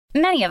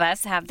Many of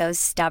us have those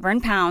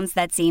stubborn pounds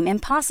that seem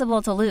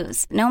impossible to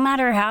lose, no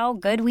matter how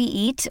good we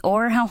eat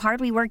or how hard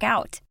we work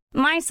out.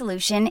 My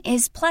solution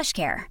is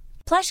PlushCare.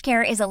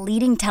 PlushCare is a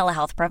leading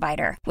telehealth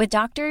provider with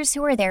doctors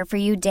who are there for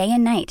you day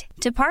and night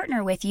to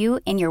partner with you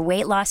in your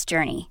weight loss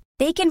journey.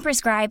 They can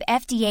prescribe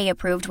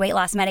FDA-approved weight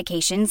loss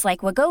medications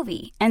like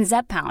Wegovy and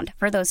Zepbound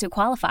for those who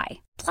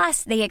qualify.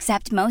 Plus, they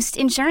accept most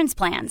insurance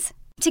plans.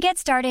 To get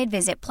started,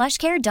 visit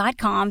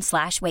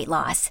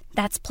plushcare.com/weightloss.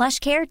 That's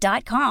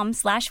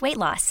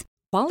plushcare.com/weightloss.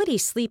 Quality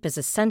sleep is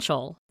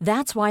essential.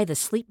 That's why the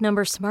Sleep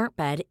Number Smart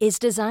Bed is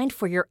designed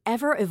for your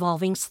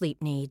ever-evolving sleep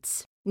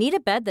needs. Need a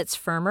bed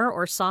that's firmer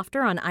or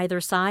softer on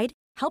either side?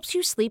 Helps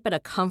you sleep at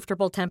a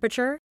comfortable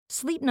temperature?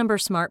 Sleep Number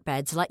Smart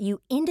Beds let you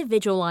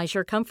individualize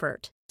your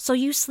comfort, so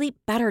you sleep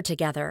better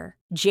together.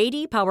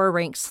 JD Power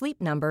ranks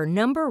Sleep Number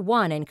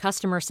 #1 in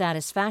customer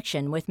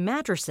satisfaction with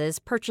mattresses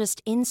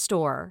purchased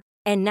in-store.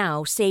 And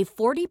now, save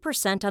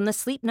 40% on the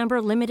Sleep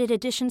Number Limited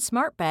Edition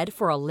Smart Bed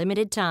for a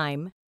limited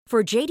time.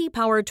 For JD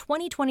Power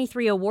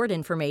 2023 award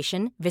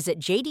information, visit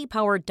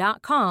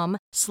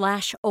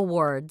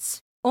jdpower.com/awards.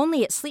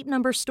 Only at Sleep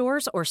Number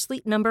stores or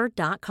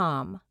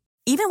sleepnumber.com.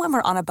 Even when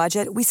we're on a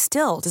budget, we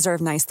still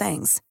deserve nice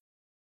things.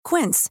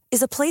 Quince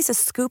is a place to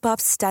scoop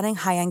up stunning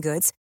high-end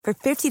goods for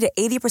 50 to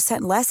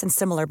 80% less than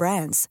similar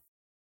brands.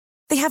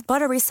 They have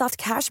buttery soft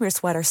cashmere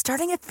sweaters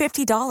starting at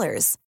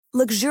 $50,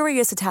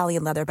 luxurious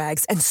Italian leather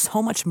bags, and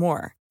so much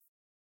more.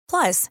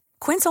 Plus,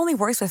 Quince only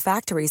works with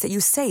factories that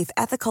use safe,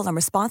 ethical, and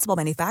responsible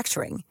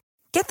manufacturing.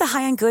 Get the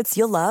high-end goods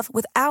you'll love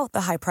without the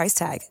high price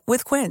tag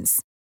with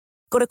Quince.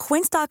 Go to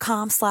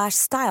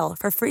quince.com/style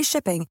for free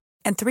shipping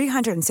and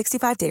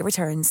 365-day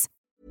returns.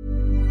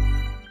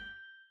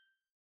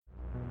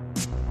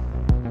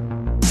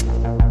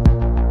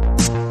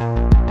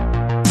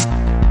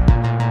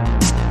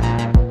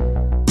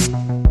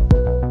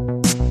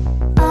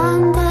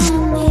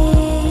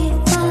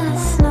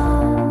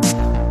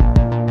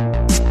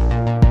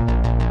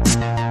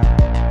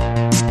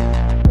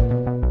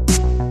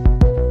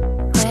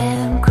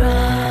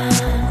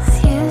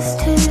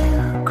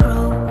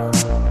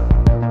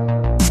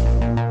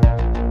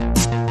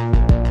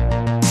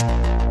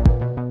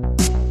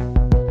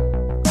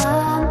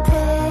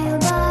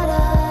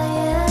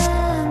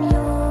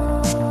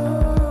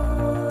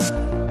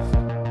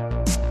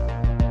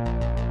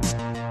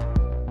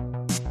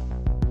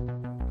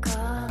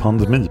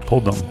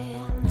 Pandemipodden.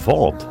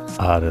 Vad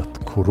är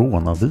ett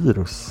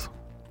coronavirus?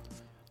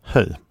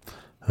 Hej,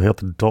 jag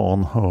heter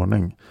Dan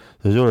Hörning.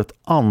 Jag gör ett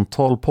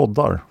antal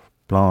poddar,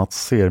 bland annat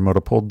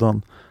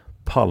Seriemördarpodden,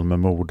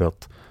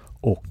 Palmemordet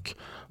och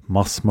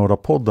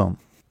Massmördarpodden.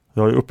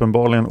 Jag är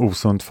uppenbarligen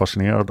osunt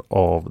fascinerad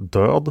av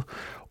död,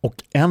 och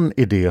en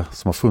idé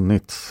som har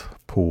funnits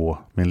på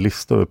min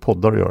lista över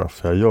poddar att göra,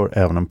 för jag gör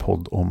även en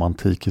podd om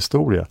antik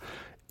historia,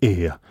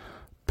 är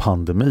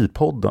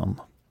Pandemipodden.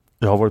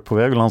 Jag har varit på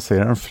väg att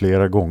lansera den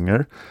flera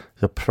gånger.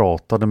 Jag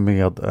pratade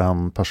med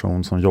en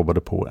person som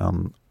jobbade på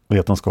en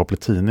vetenskaplig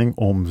tidning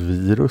om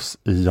virus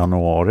i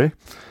januari.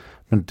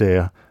 Men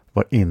det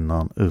var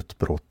innan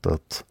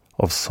utbrottet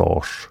av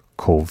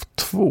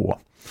SARS-CoV-2.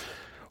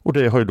 Och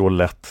det har ju då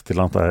lett till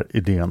att den här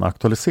idén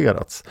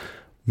aktualiserats.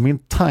 Min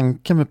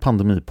tanke med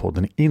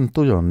Pandemipodden är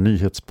inte att göra en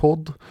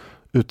nyhetspodd,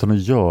 utan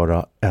att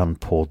göra en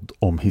podd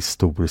om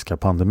historiska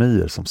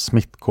pandemier som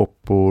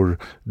smittkoppor,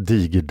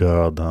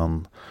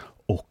 digerdöden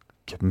och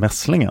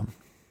mässlingen.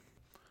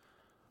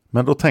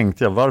 Men då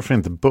tänkte jag, varför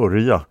inte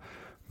börja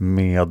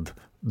med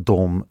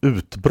de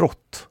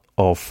utbrott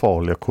av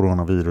farliga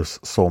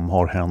coronavirus som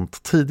har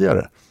hänt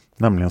tidigare,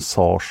 nämligen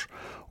SARS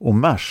och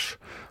MERS.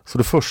 Så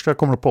det första jag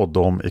kommer att podda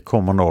om i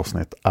kommande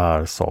avsnitt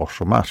är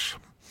SARS och MERS.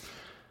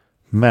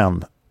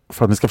 Men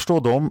för att ni ska förstå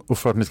dem och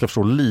för att ni ska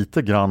förstå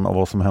lite grann av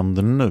vad som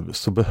händer nu,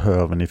 så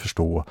behöver ni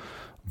förstå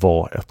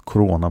vad ett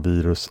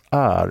coronavirus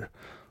är.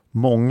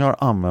 Många har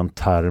använt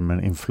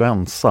termen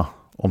influensa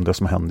om det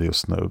som händer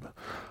just nu,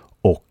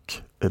 och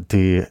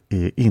det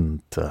är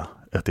inte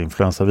ett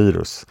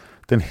influensavirus.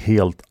 Det är en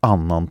helt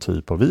annan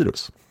typ av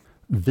virus.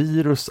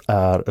 Virus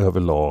är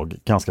överlag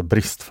ganska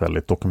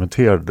bristfälligt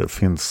dokumenterade.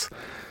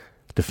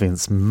 Det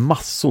finns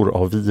massor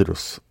av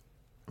virus,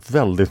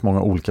 väldigt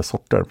många olika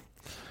sorter.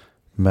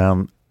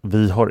 Men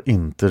vi har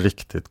inte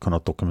riktigt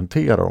kunnat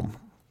dokumentera dem,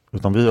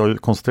 utan vi har ju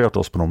koncentrerat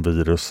oss på de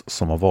virus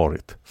som har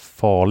varit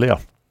farliga.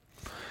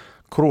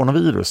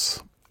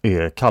 Coronavirus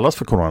kallas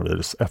för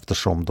coronavirus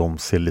eftersom de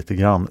ser lite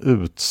grann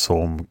ut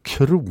som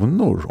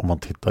kronor om man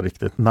tittar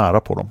riktigt nära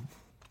på dem.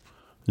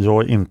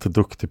 Jag är inte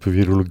duktig på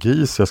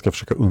virologi, så jag ska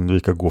försöka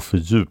undvika att gå för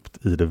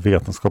djupt i det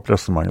vetenskapliga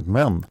resonemanget,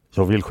 men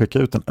jag vill skicka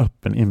ut en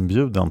öppen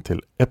inbjudan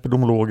till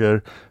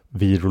epidemiologer,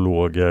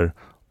 virologer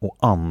och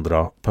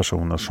andra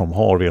personer som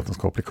har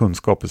vetenskaplig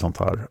kunskap i sånt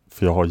här.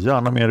 För jag har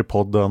gärna med i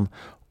podden,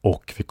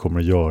 och vi kommer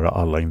att göra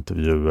alla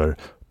intervjuer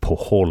på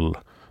håll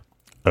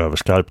över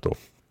Skype då.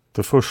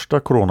 Det första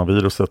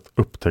coronaviruset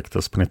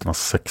upptäcktes på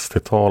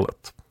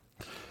 1960-talet.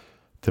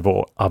 Det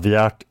var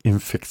aviärt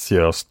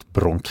infektiöst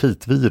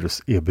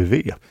bronkitvirus, EBV,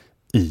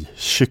 i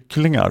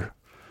kycklingar.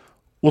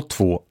 och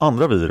 2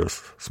 andra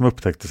virus som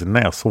upptäcktes i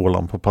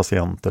näshålan på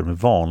patienter med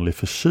vanlig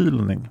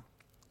förkylning.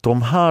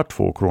 De här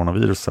 2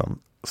 coronavirusen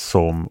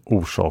som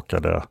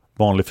orsakade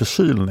vanlig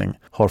förkylning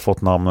har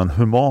fått namnen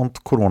humant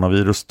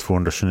coronavirus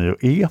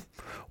 229E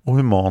och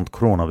humant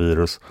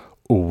coronavirus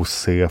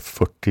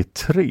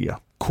OC43.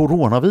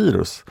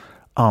 Coronavirus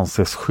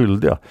anses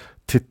skyldiga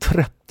till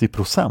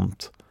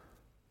 30%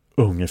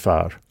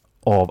 ungefär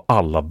av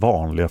alla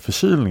vanliga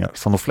förkylningar.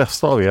 Så de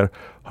flesta av er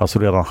har alltså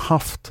redan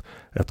haft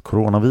ett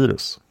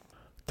coronavirus.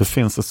 Det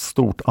finns ett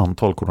stort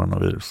antal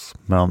coronavirus,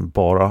 men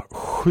bara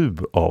 7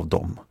 av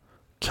dem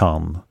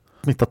kan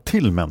smitta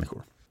till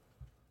människor.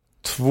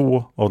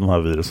 2 av de här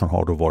virusen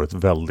har då varit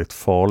väldigt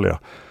farliga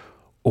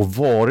och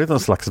varit en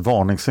slags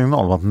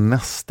varningssignal om att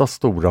nästa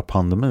stora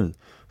pandemi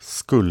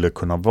skulle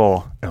kunna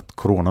vara ett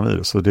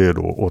coronavirus. Och det är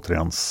då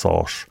återigen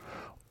SARS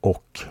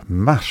och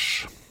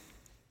MERS.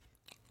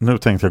 Nu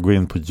tänkte jag gå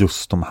in på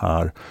just de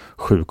här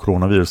 7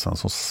 coronavirusen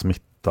som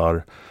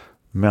smittar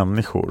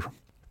människor.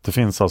 Det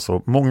finns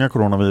alltså många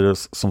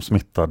coronavirus som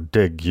smittar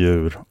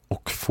däggdjur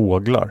och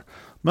fåglar,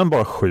 men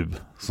bara 7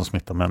 som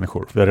smittar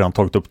människor. Vi har redan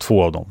tagit upp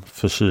 2 av dem,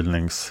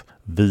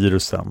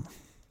 förkylningsvirusen.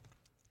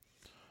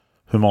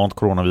 Humant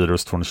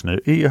coronavirus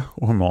 229E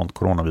och humant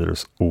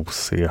coronavirus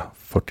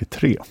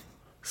OC43.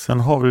 Sen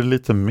har vi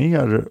lite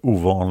mer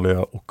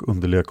ovanliga och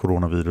underliga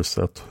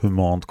coronaviruset,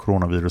 humant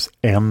coronavirus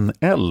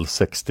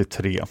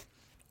NL63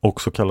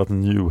 och så kallat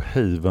New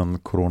Haven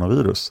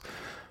coronavirus.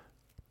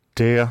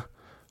 Det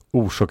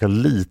orsakar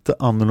lite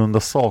annorlunda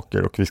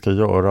saker och vi ska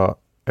göra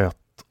ett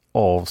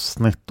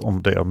avsnitt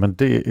om det. Men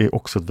det är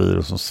också ett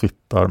virus som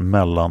smittar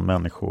mellan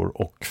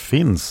människor och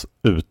finns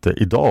ute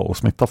idag och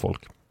smittar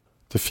folk.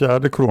 Det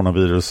 4:e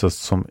coronaviruset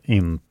som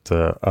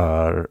inte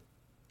är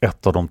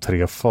ett av de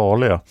 3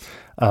 farliga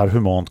är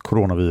humant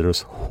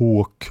coronavirus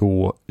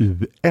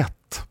HKU1.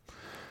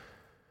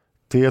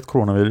 Det är ett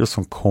coronavirus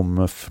som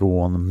kommer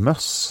från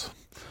möss.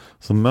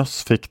 Så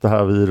möss fick det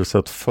här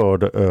viruset,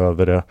 förde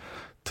över det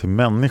till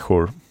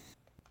människor.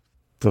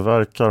 Det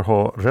verkar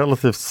ha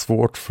relativt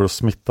svårt för att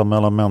smitta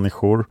mellan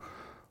människor.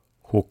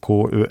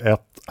 HKU1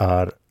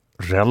 är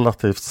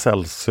relativt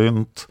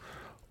sällsynt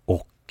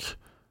och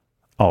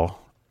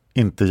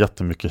inte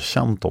jättemycket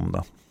känt om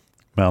det.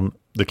 Men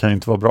det kan ju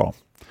inte vara bra.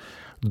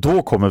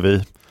 Då kommer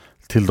vi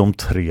till de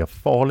 3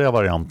 farliga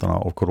varianterna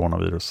av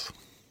coronavirus.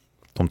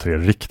 De 3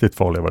 riktigt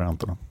farliga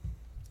varianterna.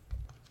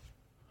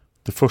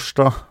 Det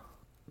första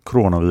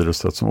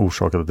coronaviruset som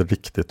orsakade ett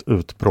riktigt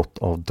utbrott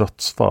av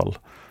dödsfall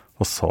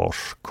var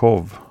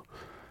SARS-CoV.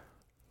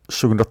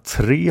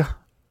 2003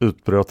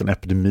 utbröt en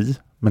epidemi,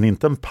 men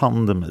inte en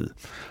pandemi,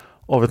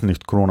 av ett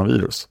nytt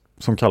coronavirus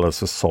som kallades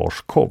för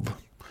SARS-CoV.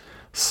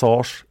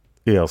 SARS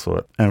är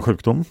alltså en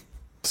sjukdom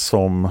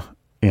som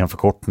är en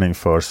förkortning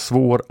för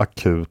svår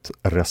akut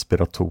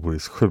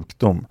respiratorisk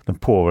sjukdom. Den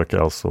påverkar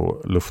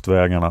alltså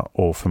luftvägarna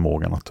och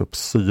förmågan att ta upp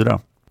syre.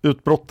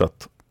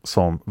 Utbrottet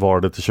som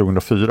varade till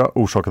 2004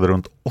 orsakade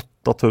runt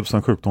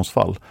 8000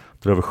 sjukdomsfall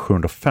där över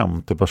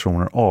 750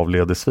 personer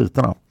avled i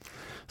sviterna.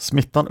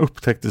 Smittan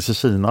upptäcktes i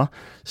Kina.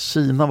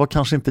 Kina var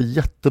kanske inte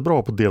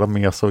jättebra på att dela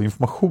med sig av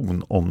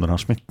information om den här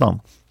smittan.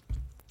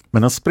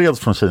 Men den spreds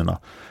från Kina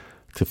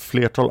till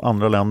flertal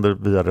andra länder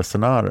via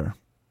resenärer.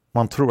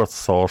 Man tror att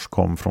SARS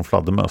kom från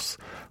fladdermöss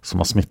som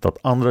har smittat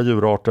andra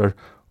djurarter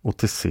och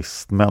till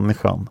sist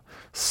människan.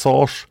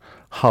 SARS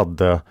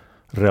hade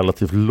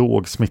relativt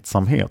låg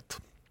smittsamhet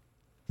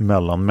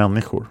mellan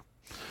människor.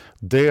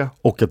 Det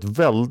och ett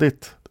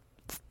väldigt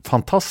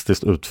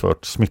fantastiskt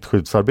utfört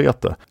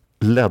smittskyddsarbete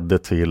ledde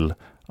till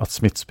att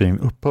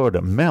smittspridningen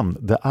upphörde. Men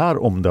det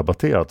är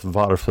omdebatterat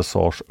varför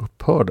SARS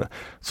upphörde.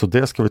 Så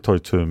det ska vi ta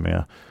itu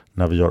med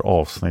när vi gör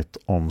avsnitt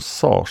om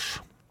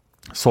SARS.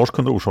 SARS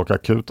kunde orsaka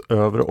akut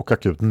övre och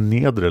akut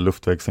nedre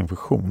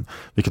luftvägsinfektion,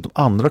 vilket de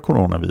andra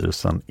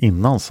coronavirusen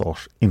innan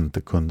SARS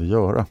inte kunde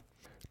göra.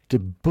 Det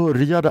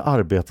började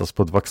arbetas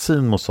på ett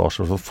vaccin mot SARS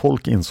och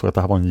folk insåg att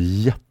det här var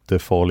en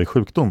jättefarlig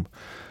sjukdom.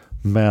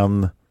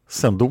 Men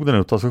sen dog den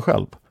ut av sig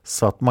själv.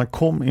 Så att man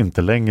kom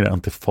inte längre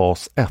än till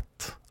fas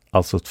 1,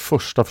 alltså ett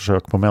första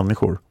försök på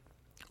människor.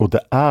 Och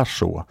det är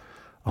så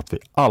att vi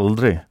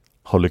aldrig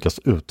har lyckats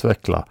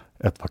utveckla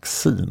ett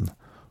vaccin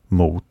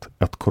mot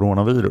ett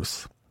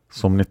coronavirus.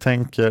 Så om ni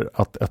tänker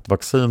att ett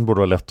vaccin borde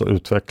vara lätt att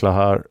utveckla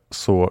här,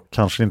 så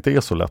kanske det inte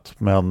är så lätt.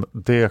 Men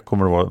det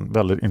kommer att vara en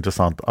väldigt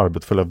intressant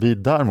arbetsfälla. Vi är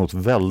däremot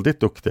väldigt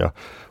duktiga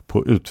på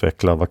att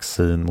utveckla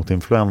vaccin mot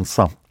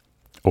influensa.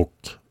 Och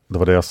det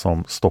var det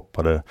som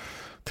stoppade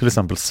till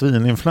exempel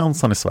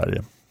svininfluensan i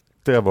Sverige.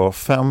 Det var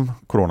 5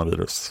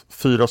 coronavirus,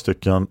 4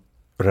 stycken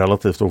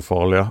relativt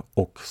ofarliga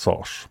och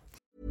SARS.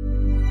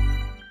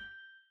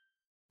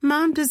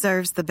 Mom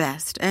deserves the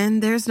best,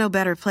 and there's no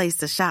better place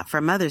to shop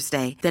for Mother's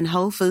Day than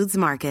Whole Foods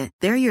Market.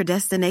 They're your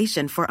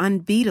destination for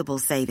unbeatable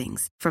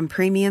savings, from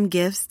premium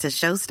gifts to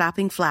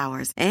show-stopping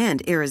flowers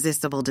and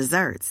irresistible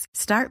desserts.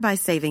 Start by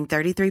saving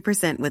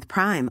 33% with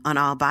Prime on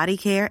all body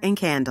care and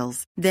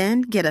candles.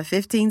 Then get a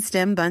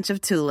 15-stem bunch of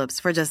tulips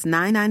for just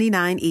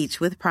 $9.99 each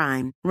with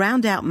Prime.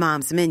 Round out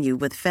Mom's menu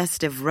with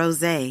festive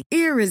rosé,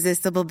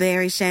 irresistible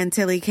berry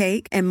chantilly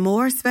cake, and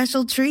more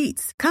special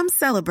treats. Come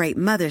celebrate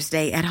Mother's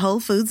Day at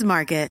Whole Foods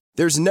Market.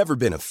 There's never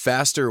been a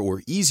faster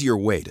or easier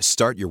way to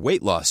start your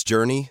weight loss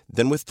journey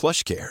than with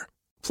PlushCare.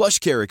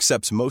 PlushCare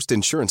accepts most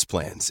insurance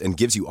plans and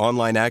gives you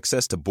online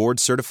access to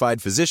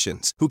board-certified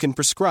physicians who can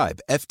prescribe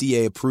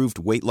FDA-approved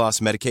weight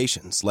loss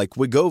medications like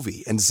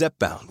Wegovy and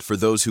Zepbound for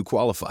those who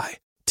qualify.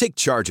 Take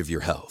charge of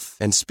your health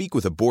and speak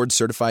with a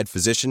board-certified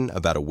physician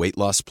about a weight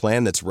loss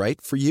plan that's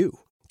right for you.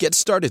 Get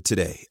started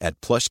today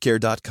at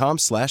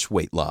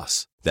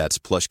plushcare.com/weightloss. That's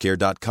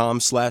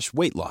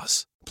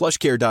plushcare.com/weightloss.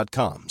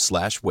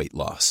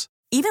 plushcare.com/weightloss.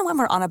 Even when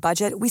we're on a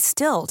budget, we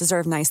still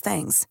deserve nice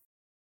things.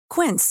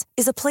 Quince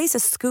is a place to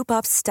scoop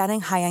up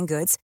stunning high-end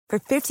goods for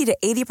 50 to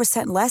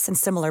 80% less than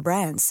similar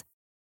brands.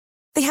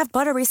 They have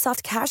buttery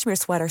soft cashmere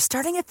sweaters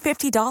starting at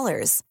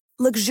 $50,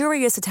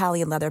 luxurious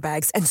Italian leather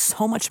bags, and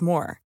so much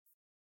more.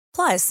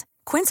 Plus,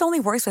 Quince only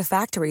works with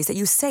factories that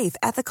use safe,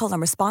 ethical,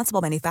 and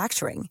responsible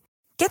manufacturing.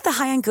 Get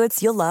the high-end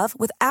goods you'll love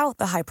without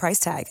the high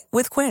price tag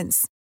with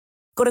Quince.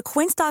 Go to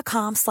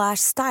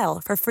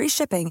quince.com/style for free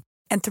shipping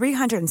and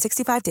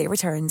 365-day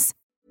returns.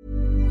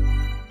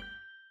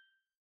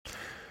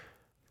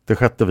 Det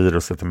sjätte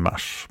viruset är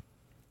MERS.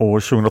 År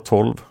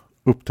 2012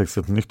 upptäcks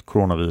ett nytt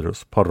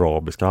coronavirus på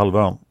arabiska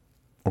halvön.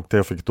 Och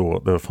det fick då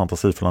det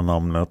fantasifulla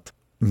namnet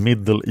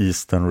Middle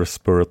Eastern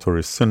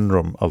Respiratory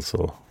Syndrome,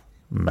 alltså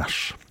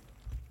MERS.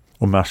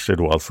 Och MERS är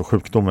då alltså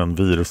sjukdomen,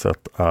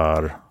 viruset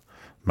är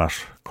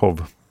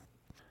MERS-CoV.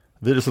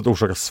 Viruset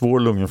orsakar svår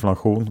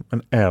lunginflammation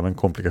men även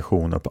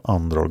komplikationer på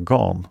andra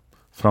organ,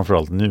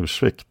 framförallt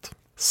njursvikt.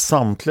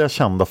 Samtliga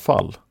kända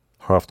fall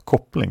har haft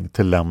koppling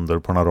till länder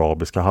på den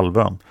arabiska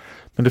halvön.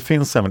 Men det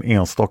finns även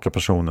enstaka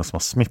personer som har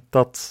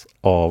smittats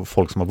av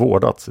folk som har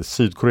vårdats i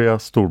Sydkorea,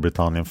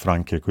 Storbritannien,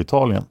 Frankrike och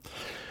Italien.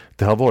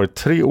 Det har varit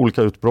 3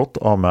 olika utbrott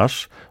av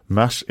MERS.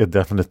 MERS är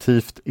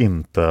definitivt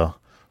inte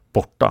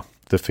borta.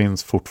 Det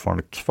finns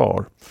fortfarande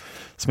kvar.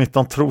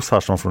 Smittan tros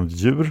härstammar från ett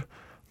djur,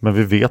 men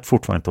vi vet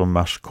fortfarande inte var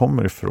MERS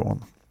kommer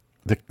ifrån.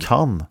 Det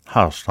kan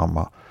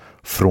härstamma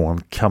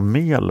från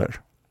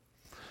kameler.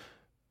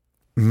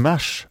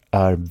 MERS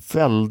är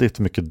väldigt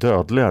mycket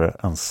dödligare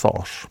än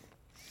SARS.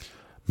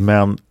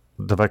 Men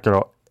det verkar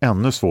ha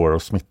ännu svårare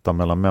att smitta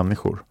mellan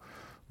människor.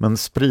 Men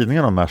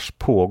spridningen av MERS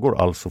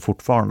pågår alltså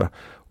fortfarande.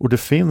 Och det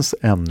finns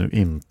ännu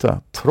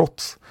inte,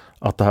 trots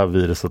att det här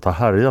viruset har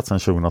härjat sedan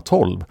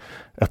 2012,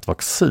 ett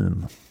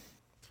vaccin.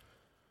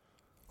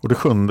 Och det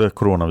 7:e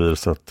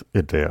coronaviruset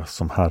är det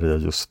som härjar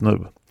just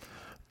nu.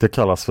 Det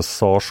kallas för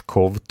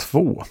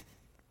SARS-CoV-2.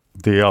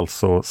 Det är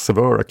alltså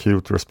Severe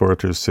Acute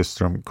Respiratory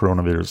Syndrome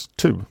Coronavirus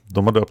 2.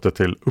 De har döpt det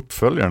till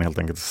uppföljaren helt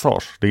enkelt till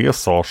SARS. Det är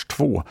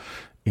SARS-2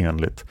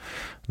 enligt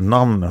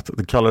namnet.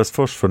 Det kallades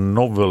först för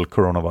Novel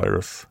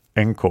Coronavirus,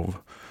 NCOV,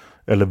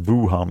 eller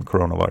Wuhan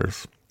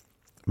Coronavirus.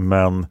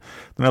 Men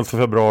den 11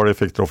 februari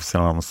fick det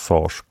officiella namnet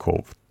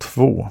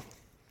SARS-CoV-2.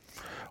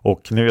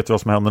 Och ni vet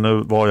vad som händer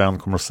nu. Vad jag än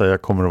kommer att säga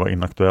kommer att vara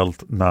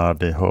inaktuellt när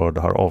ni hör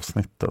det här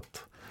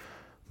avsnittet.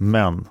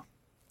 Men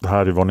det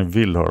här är vad ni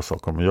vill höra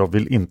saker om. Jag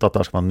vill inte att det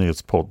här ska vara en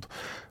nyhetspodd.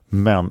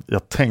 Men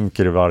jag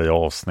tänker i varje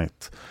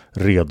avsnitt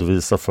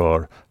redovisa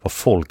för vad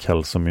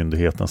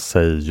Folkhälsomyndigheten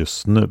säger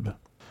just nu.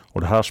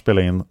 Och det här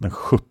spelar in den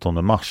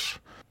 17 mars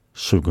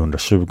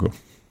 2020.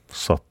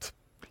 Så att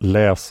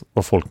läs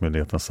vad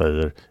Folkhälsomyndigheten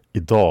säger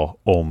idag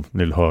om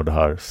ni hör det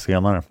här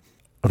senare.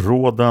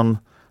 Råden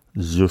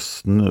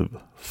just nu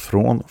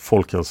från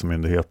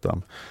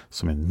Folkhälsomyndigheten,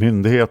 som är en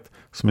myndighet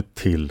som är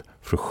till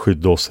för att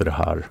skydda oss i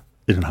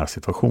den här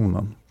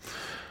situationen.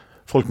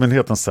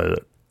 Folkhälsomyndigheten säger: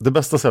 det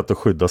bästa sättet att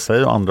skydda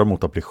sig och andra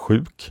mot att bli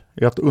sjuk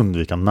är att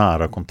undvika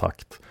nära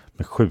kontakt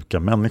med sjuka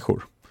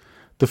människor.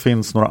 Det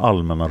finns några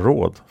allmänna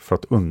råd för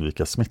att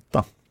undvika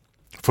smitta.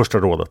 Första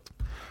rådet: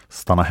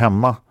 stanna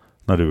hemma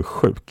när du är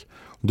sjuk.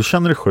 Om du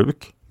känner dig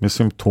sjuk med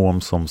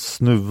symptom som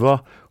snuva,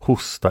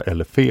 hosta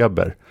eller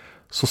feber,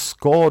 så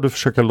ska du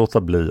försöka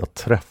låta bli att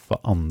träffa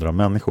andra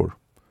människor.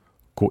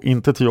 Gå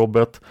inte till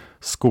jobbet,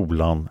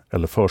 skolan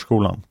eller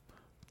förskolan.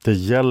 Det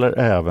gäller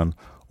även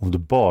om du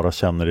bara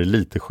känner dig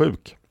lite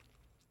sjuk.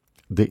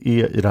 Det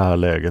är i det här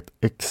läget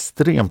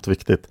extremt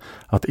viktigt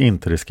att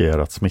inte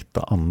riskera att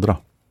smitta andra.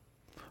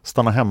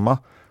 Stanna hemma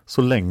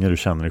så länge du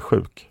känner dig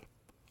sjuk.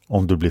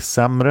 Om du blir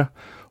sämre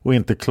och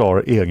inte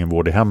klarar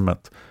egenvård i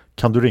hemmet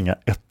kan du ringa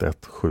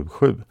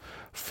 1177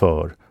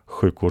 för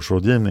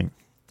sjukvårdsrådgivning.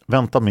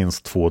 Vänta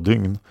minst 2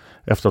 dygn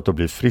efter att du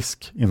blir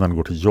frisk innan du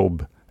går till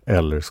jobb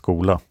eller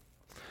skola.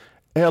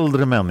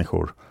 Äldre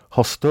människor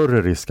har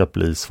större risk att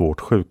bli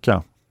svårt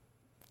sjuka.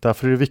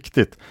 Därför är det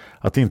viktigt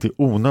att inte i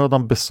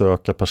onödan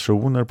besöka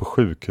personer på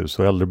sjukhus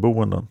och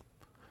äldreboenden.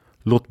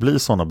 Låt bli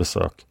sådana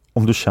besök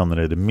om du känner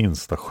dig det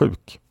minsta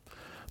sjuk.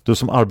 Du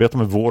som arbetar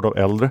med vård av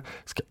äldre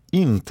ska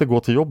inte gå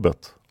till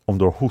jobbet om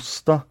du har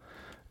hosta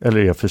eller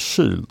är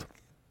förkyld.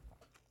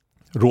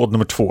 Råd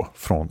nummer 2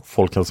 från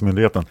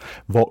Folkhälsomyndigheten.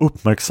 Var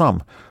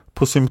uppmärksam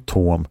på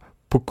symptom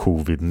på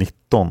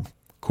covid-19.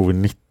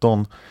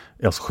 Covid-19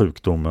 är alltså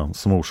sjukdomen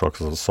som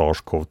orsakas av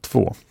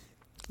SARS-CoV-2.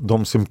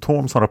 De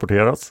symptom som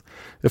rapporterats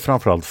är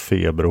framförallt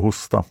feber och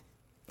hosta.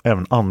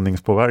 Även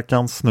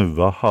andningspåverkan,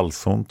 snuva,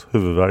 halsont,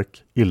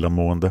 huvudvärk,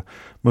 illamående,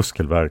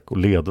 muskelvärk och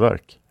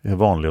ledvärk är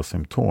vanliga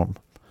symptom.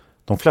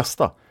 De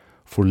flesta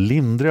får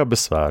lindriga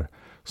besvär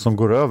som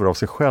går över av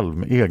sig själv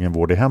med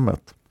egenvård i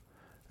hemmet.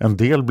 En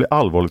del blir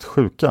allvarligt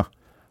sjuka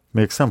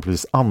med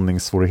exempelvis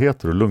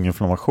andningssvårigheter och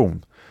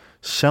lunginflammation.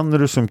 Känner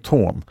du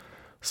symptom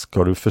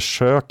ska du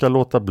försöka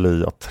låta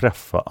bli att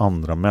träffa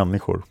andra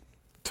människor.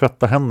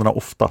 Tvätta händerna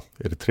ofta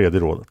är det 3:e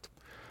rådet.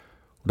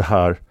 Det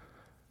här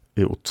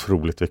är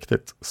otroligt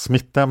viktigt.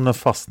 Smittämnen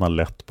fastnar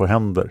lätt på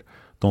händer.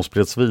 De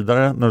spreds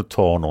vidare när du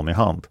tar någon i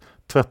hand.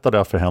 Tvätta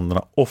därför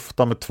händerna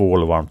ofta med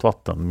tvål och varmt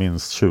vatten,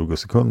 minst 20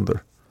 sekunder.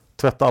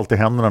 Tvätta alltid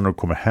händerna när du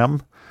kommer hem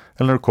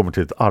eller när du kommer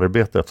till ett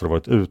arbete efter att ha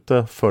varit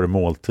ute, före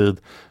måltid,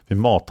 vid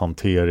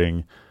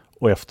mathantering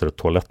och efter ett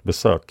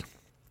toalettbesök.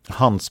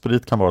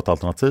 Handsprit kan vara ett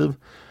alternativ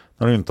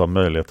när du inte har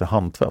möjlighet till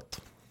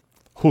handtvätt.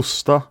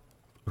 Hosta,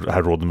 det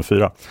här råd nummer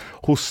 4.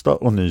 Hosta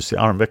och nys i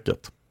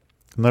armvecket.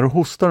 När du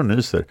hostar och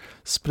nyser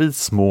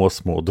sprids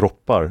små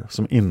droppar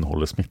som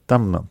innehåller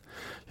smittämnen.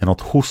 Genom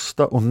att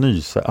hosta och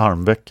nysa i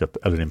armvecket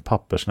eller din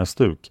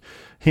pappersnäsduk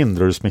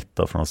hindrar du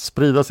smitta från att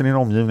spridas i din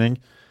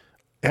omgivning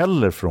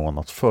eller från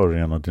att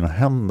förorena dina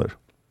händer.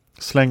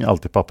 Släng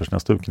alltid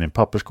pappersnäsduken i en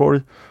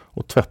papperskorg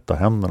och tvätta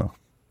händerna.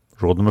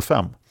 Råd nummer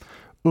 5.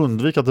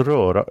 Undvik att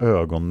röra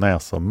ögon,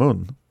 näsa och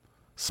mun.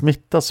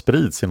 Smitta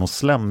sprids genom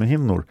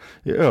slemhinnor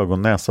i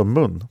ögon, näsa och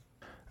mun.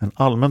 En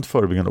allmänt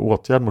förebyggande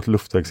åtgärd mot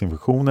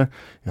luftvägsinfektioner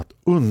är att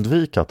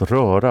undvika att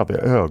röra vid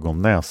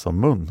ögon, näsa och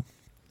mun.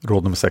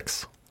 Råd nummer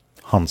 6.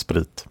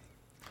 Handsprit.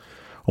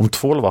 Om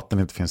tvål och vatten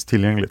inte finns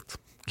tillgängligt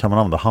kan man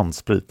använda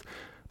handsprit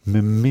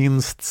med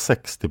minst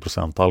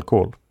 60%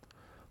 alkohol.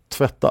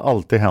 Tvätta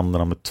alltid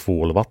händerna med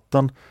tvål och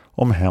vatten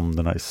om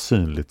händerna är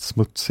synligt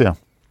smutsiga.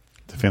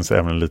 Det finns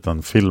även en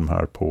liten film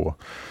här på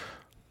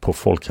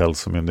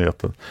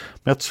Folkhälsomyndigheten.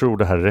 Men jag tror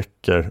det här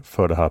räcker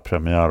för det här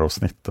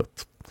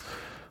premiäravsnittet.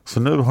 Så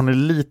nu har ni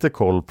lite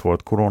koll på vad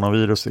ett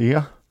coronavirus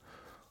är.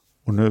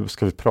 Och nu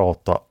ska vi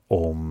prata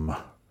om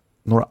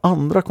några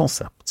andra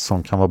koncept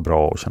som kan vara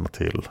bra att känna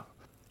till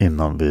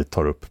innan vi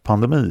tar upp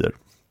pandemier.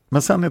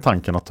 Men sen är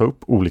tanken att ta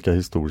upp olika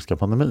historiska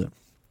pandemier.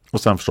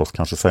 Och sen förstås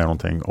kanske säga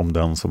någonting om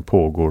den som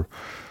pågår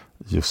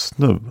just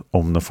nu,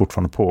 om den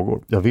fortfarande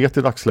pågår. Jag vet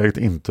i dagsläget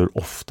inte hur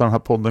ofta den här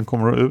podden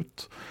kommer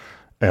ut.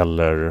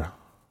 Eller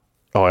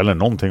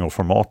någonting av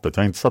formatet.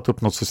 Jag har inte satt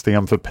upp något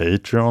system för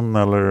Patreon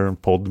eller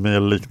Podme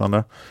eller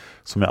liknande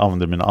som jag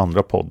använder i mina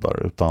andra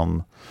poddar,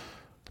 utan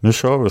nu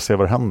kör vi och ser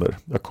vad det händer.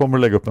 Jag kommer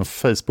att lägga upp en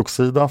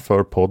Facebook-sida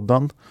för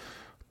podden.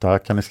 Där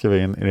kan ni skriva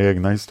in era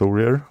egna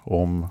historier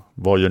om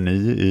vad gör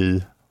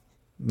ni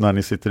när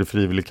ni sitter i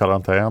frivillig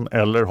karantän,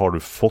 eller har du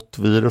fått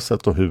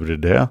viruset och hur är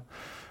det,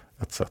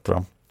 etc.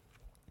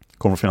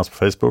 Kommer att finnas på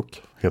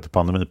Facebook, heter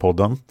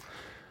Pandemipodden.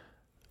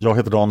 Jag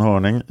heter Dan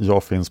Hörning,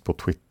 jag finns på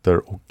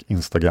Twitter och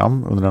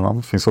Instagram under den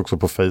namn. Finns också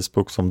på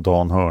Facebook som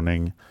Dan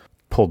Hörning,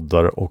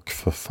 poddar och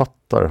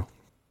författare.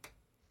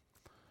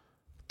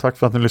 Tack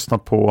för att ni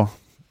lyssnat på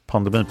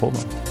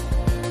Pandemipodden.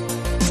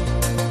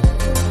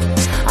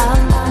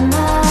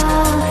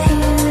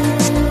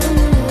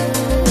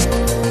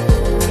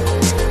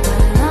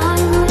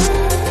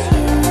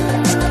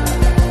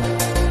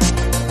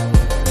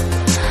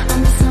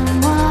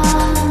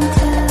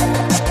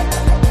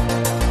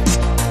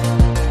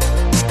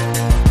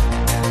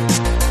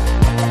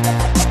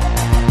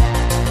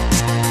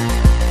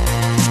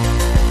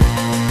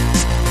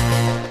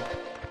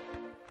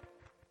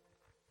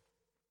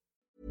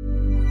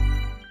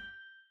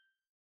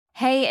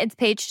 Hey, it's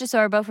Paige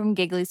DeSorbo from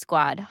Giggly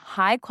Squad.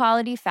 High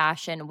quality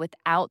fashion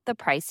without the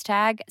price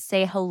tag.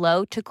 Say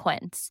hello to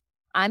Quince.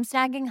 I'm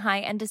snagging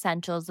high-end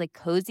essentials like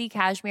cozy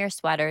cashmere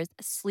sweaters,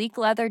 sleek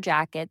leather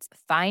jackets,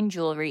 fine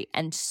jewelry,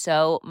 and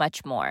so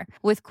much more.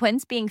 With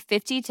Quince being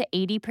 50 to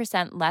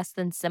 80% less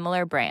than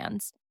similar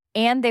brands.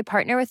 And they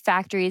partner with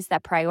factories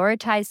that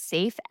prioritize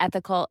safe,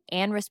 ethical,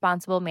 and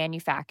responsible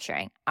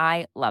manufacturing.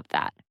 I love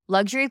that.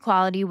 Luxury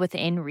quality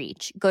within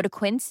reach. Go to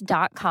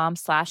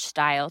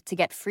quince.com/style to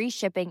get free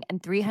shipping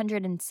and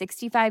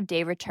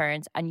 365-day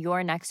returns on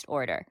your next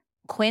order.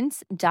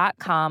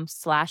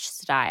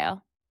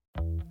 Quince.com/style.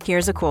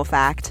 Here's a cool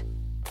fact.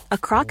 A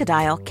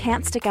crocodile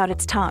can't stick out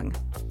its tongue.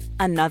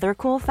 Another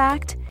cool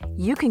fact,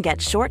 you can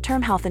get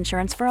short-term health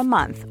insurance for a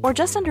month or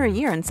just under a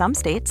year in some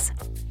states.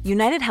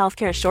 United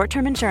Healthcare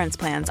short-term insurance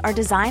plans are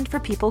designed for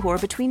people who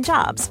are between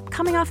jobs,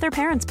 coming off their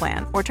parents'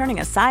 plan, or turning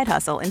a side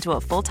hustle into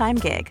a full-time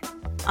gig.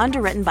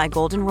 Underwritten by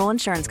Golden Rule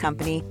Insurance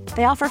Company,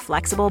 they offer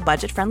flexible,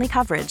 budget-friendly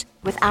coverage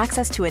with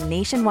access to a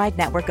nationwide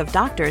network of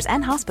doctors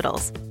and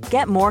hospitals.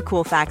 Get more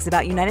cool facts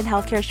about United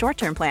Healthcare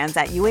short-term plans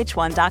at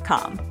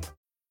uh1.com.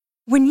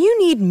 When you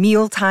need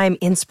mealtime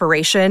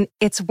inspiration,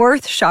 it's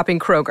worth shopping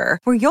Kroger,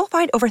 where you'll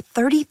find over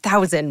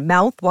 30,000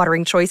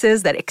 mouth-watering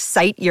choices that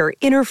excite your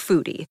inner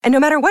foodie. And no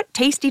matter what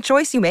tasty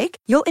choice you make,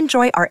 you'll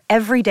enjoy our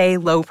everyday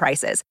low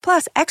prices,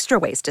 plus extra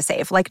ways to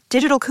save, like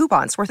digital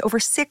coupons worth over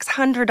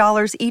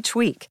 $600 each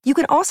week. You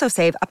can also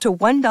save up to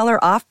 $1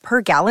 off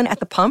per gallon at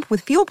the pump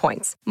with fuel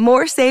points.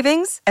 More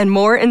savings and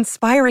more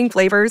inspiring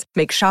flavors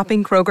make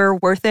shopping Kroger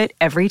worth it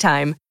every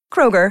time.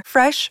 Kroger,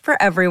 fresh for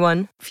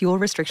everyone. Fuel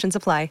restrictions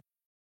apply.